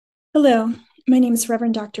Hello, my name is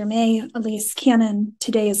Reverend Dr. May Elise Cannon.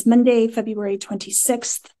 Today is Monday, February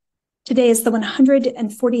 26th. Today is the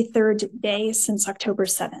 143rd day since October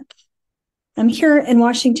 7th. I'm here in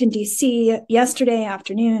Washington, D.C. Yesterday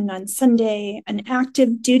afternoon on Sunday, an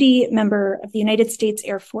active duty member of the United States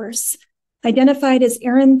Air Force, identified as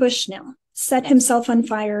Aaron Bushnell, set himself on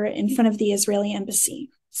fire in front of the Israeli embassy,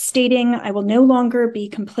 stating, "I will no longer be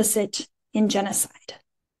complicit in genocide."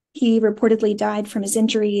 He reportedly died from his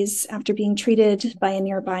injuries after being treated by a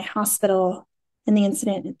nearby hospital, and the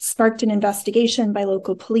incident sparked an investigation by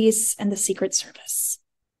local police and the Secret Service.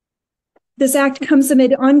 This act comes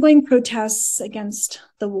amid ongoing protests against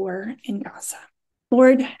the war in Gaza.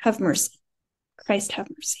 Lord, have mercy. Christ, have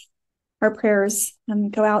mercy. Our prayers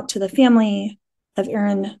go out to the family of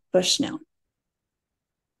Aaron Bushnell.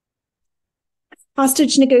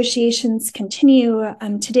 Hostage negotiations continue.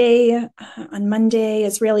 Today, on Monday,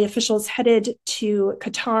 Israeli officials headed to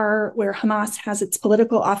Qatar, where Hamas has its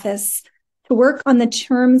political office, to work on the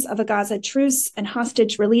terms of a Gaza truce and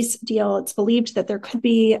hostage release deal. It's believed that there could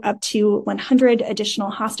be up to 100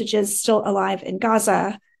 additional hostages still alive in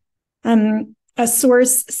Gaza. A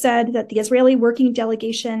source said that the Israeli working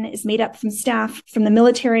delegation is made up from staff from the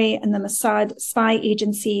military and the Mossad spy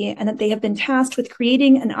agency, and that they have been tasked with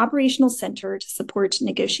creating an operational center to support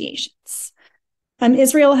negotiations.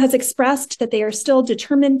 Israel has expressed that they are still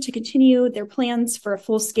determined to continue their plans for a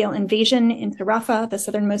full-scale invasion into Rafah, the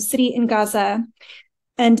southernmost city in Gaza.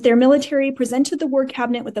 And their military presented the war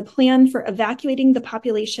cabinet with a plan for evacuating the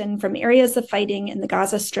population from areas of fighting in the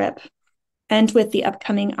Gaza Strip, and with the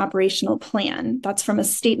upcoming operational plan. That's from a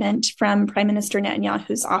statement from Prime Minister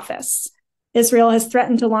Netanyahu's office. Israel has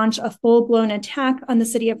threatened to launch a full-blown attack on the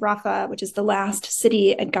city of Rafah, which is the last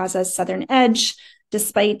city at Gaza's southern edge,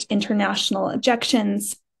 despite international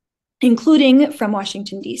objections, including from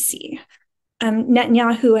Washington, D.C.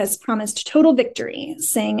 Netanyahu has promised total victory,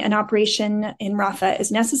 saying an operation in Rafah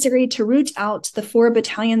is necessary to root out the 4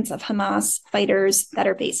 battalions of Hamas fighters that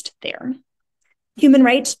are based there. Human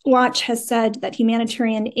Rights Watch has said that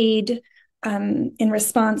humanitarian aid in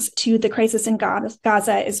response to the crisis in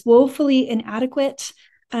Gaza is woefully inadequate,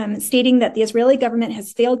 stating that the Israeli government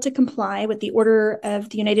has failed to comply with the order of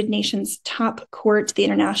the United Nations top court, the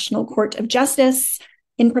International Court of Justice,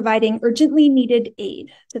 in providing urgently needed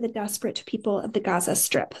aid to the desperate people of the Gaza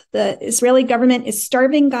Strip. The Israeli government is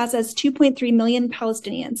starving Gaza's 2.3 million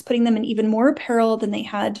Palestinians, putting them in even more peril than they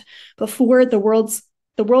had before the World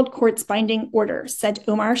Court's binding order, said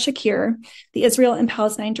Omar Shakir, the Israel and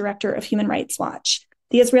Palestine director of Human Rights Watch.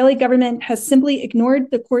 The Israeli government has simply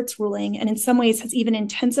ignored the court's ruling and in some ways has even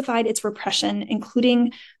intensified its repression,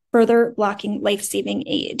 including further blocking life-saving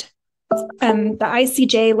aid. The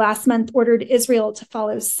ICJ last month ordered Israel to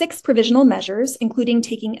follow 6 provisional measures, including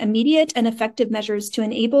taking immediate and effective measures to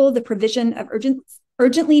enable the provision of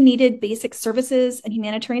urgently needed basic services and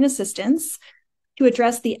humanitarian assistance, to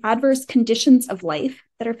address the adverse conditions of life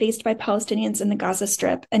that are faced by Palestinians in the Gaza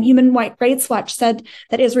Strip. And Human Rights Watch said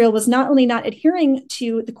that Israel was not only not adhering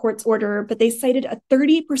to the court's order, but they cited a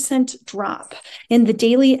 30% drop in the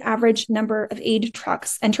daily average number of aid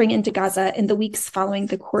trucks entering into Gaza in the weeks following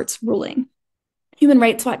the court's ruling. Human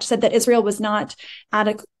Rights Watch said that Israel was not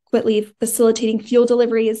adequately facilitating fuel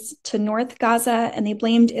deliveries to North Gaza, and they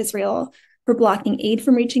blamed Israel for blocking aid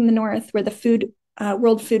from reaching the north, where the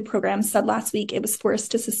World Food Program said last week it was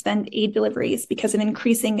forced to suspend aid deliveries because of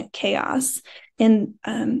increasing chaos in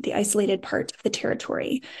the isolated part of the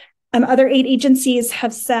territory. Other aid agencies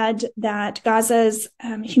have said that Gaza's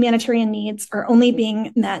humanitarian needs are only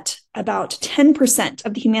being met. About 10%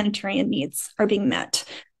 of the humanitarian needs are being met.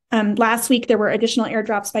 Last week, there were additional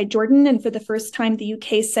airdrops by Jordan, and for the first time, the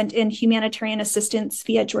UK sent in humanitarian assistance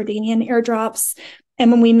via Jordanian airdrops. And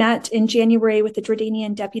when we met in January with the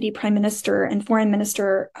Jordanian Deputy Prime Minister and Foreign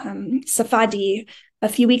Minister Safadi a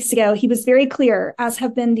few weeks ago, he was very clear, as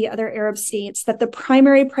have been the other Arab states, that the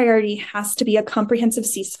primary priority has to be a comprehensive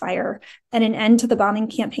ceasefire and an end to the bombing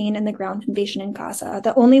campaign and the ground invasion in Gaza.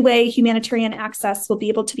 The only way humanitarian access will be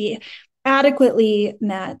able to be adequately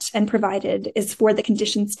met and provided is for the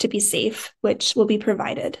conditions to be safe, which will be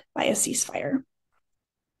provided by a ceasefire.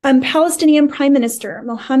 Palestinian Prime Minister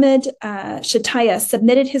Mohammed Shataya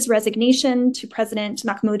submitted his resignation to President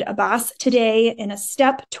Mahmoud Abbas today in a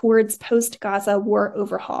step towards post-Gaza war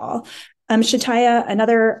overhaul. Shataya,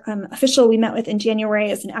 another official we met with in January,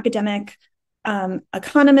 is an academic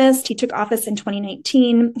economist. He took office in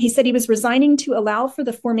 2019. He said he was resigning to allow for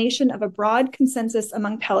the formation of a broad consensus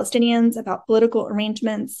among Palestinians about political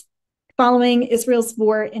arrangements Following Israel's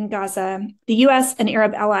war in Gaza, the U.S. and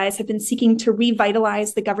Arab allies have been seeking to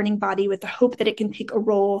revitalize the governing body with the hope that it can take a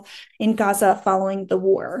role in Gaza following the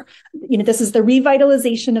war. This is the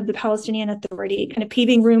revitalization of the Palestinian Authority, kind of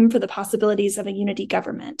paving room for the possibilities of a unity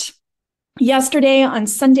government. Yesterday, on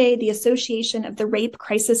Sunday, the Association of the Rape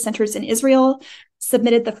Crisis Centers in Israel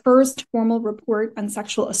submitted the first formal report on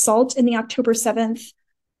sexual assault in the October 7th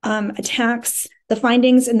attacks. The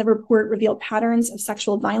findings in the report reveal patterns of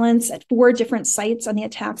sexual violence at 4 different sites on the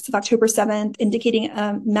attacks of October 7th, indicating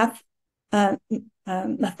a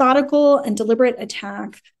methodical and deliberate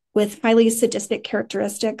attack with highly sadistic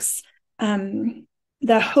characteristics.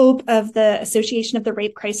 The hope of the Association of the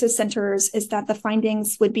Rape Crisis Centers is that the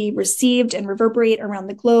findings would be received and reverberate around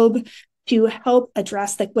the globe to help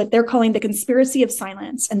address what they're calling the conspiracy of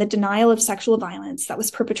silence and the denial of sexual violence that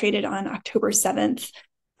was perpetrated on October 7th,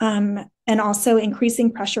 and also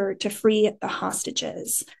increasing pressure to free the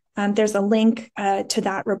hostages. There's a link to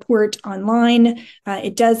that report online.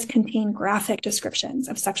 It does contain graphic descriptions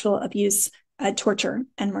of sexual abuse, torture,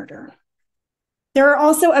 and murder. There are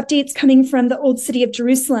also updates coming from the Old City of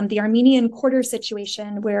Jerusalem, the Armenian quarter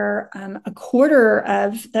situation, where a quarter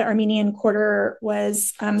of the Armenian quarter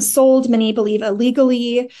was sold, many believe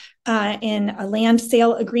illegally, in a land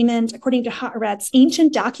sale agreement. According to Haaretz,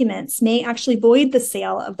 ancient documents may actually void the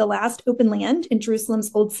sale of the last open land in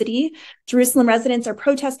Jerusalem's Old City. Jerusalem residents are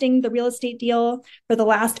protesting the real estate deal for the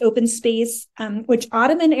last open space, which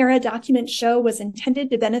Ottoman-era documents show was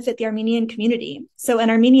intended to benefit the Armenian community. So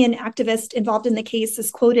an Armenian activist involved in the case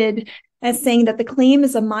is quoted as saying that the claim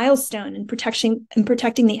is a milestone in protecting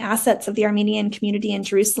the assets of the Armenian community in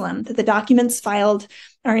Jerusalem, that the documents filed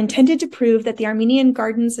are intended to prove that the Armenian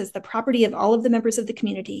Gardens is the property of all of the members of the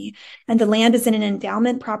community, and the land is in an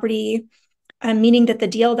endowment property, meaning that the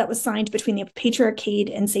deal that was signed between the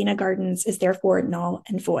Patriarchate and Zena Gardens is therefore null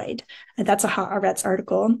and void. And that's a Haaretz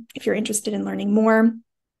article, if you're interested in learning more.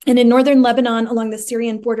 And in northern Lebanon, along the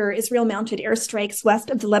Syrian border, Israel mounted airstrikes west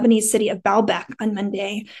of the Lebanese city of Baalbek on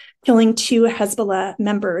Monday, killing 2 Hezbollah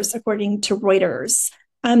members, according to Reuters.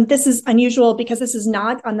 This is unusual because this is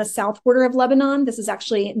not on the south border of Lebanon. This is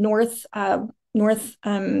actually north of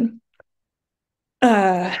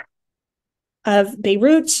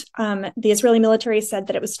Beirut. The Israeli military said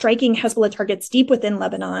that it was striking Hezbollah targets deep within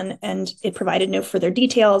Lebanon, and it provided no further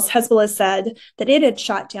details. Hezbollah said that it had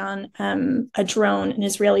shot down an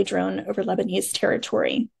Israeli drone over Lebanese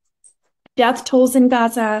territory. Death tolls in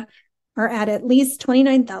Gaza are at least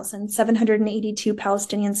 29,782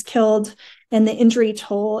 Palestinians killed, and the injury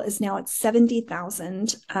toll is now at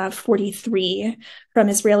 70,043 from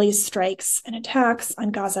Israeli strikes and attacks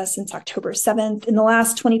on Gaza since October 7th. In the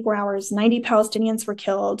last 24 hours, 90 Palestinians were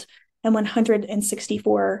killed and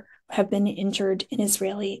 164 have been injured in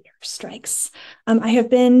Israeli airstrikes. I have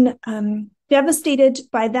been devastated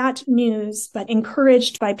by that news, but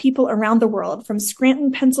encouraged by people around the world, from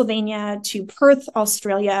Scranton, Pennsylvania to Perth,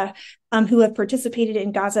 Australia, who have participated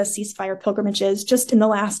in Gaza ceasefire pilgrimages just in the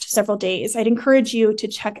last several days. I'd encourage you to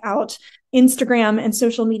check out Instagram and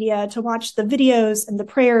social media to watch the videos and the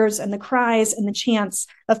prayers and the cries and the chants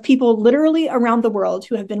of people literally around the world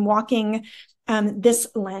who have been walking this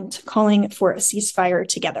Lent, calling for a ceasefire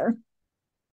together.